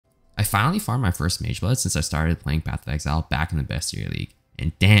I finally farmed my first mageblood since I started playing Path of Exile back in the Bestiary League,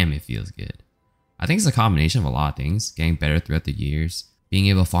 and damn, it feels good. I think it's a combination of a lot of things, getting better throughout the years, being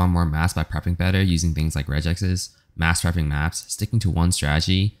able to farm more maps by prepping better using things like regexes, mass prepping maps, sticking to one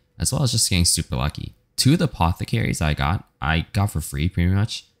strategy, as well as just getting super lucky. 2 of the apothecaries I got for free pretty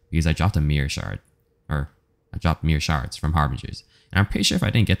much because I dropped a mirror shard, or I dropped mirror shards from Harbingers, and I'm pretty sure if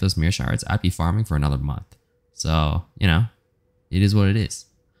I didn't get those mirror shards, I'd be farming for another month. So, you know, it is what it is.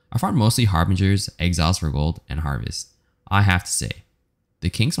 I farmed mostly Harbingers, Exiles for gold, and Harvest. I have to say, the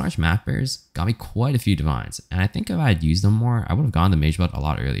King's March map bears got me quite a few divines, and I think if I had used them more, I would have gone to Mageblood a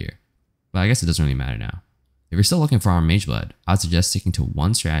lot earlier. But I guess it doesn't really matter now. If you're still looking for our Mageblood, I would suggest sticking to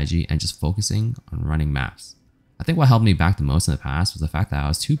one strategy and just focusing on running maps. I think what held me back the most in the past was the fact that I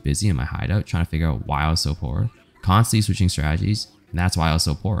was too busy in my hideout trying to figure out why I was so poor, constantly switching strategies, and that's why I was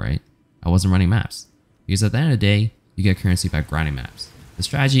so poor, right? I wasn't running maps. Because at the end of the day, you get currency by grinding maps. The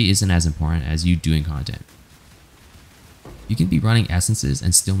strategy isn't as important as you doing content. You can be running essences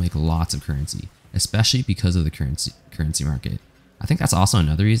and still make lots of currency, especially because of the currency market. I think that's also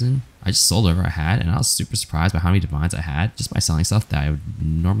another reason I just sold whatever I had, and I was super surprised by how many divines I had just by selling stuff that I would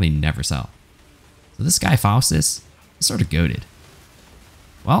normally never sell. So this guy Faustus is sort of goated.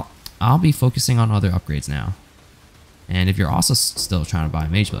 Well, I'll be focusing on other upgrades now. And if you're also still trying to buy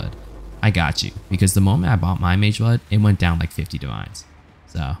Mageblood, I got you, because the moment I bought my Mageblood, it went down like 50 divines.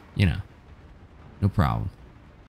 So, you know, no problem.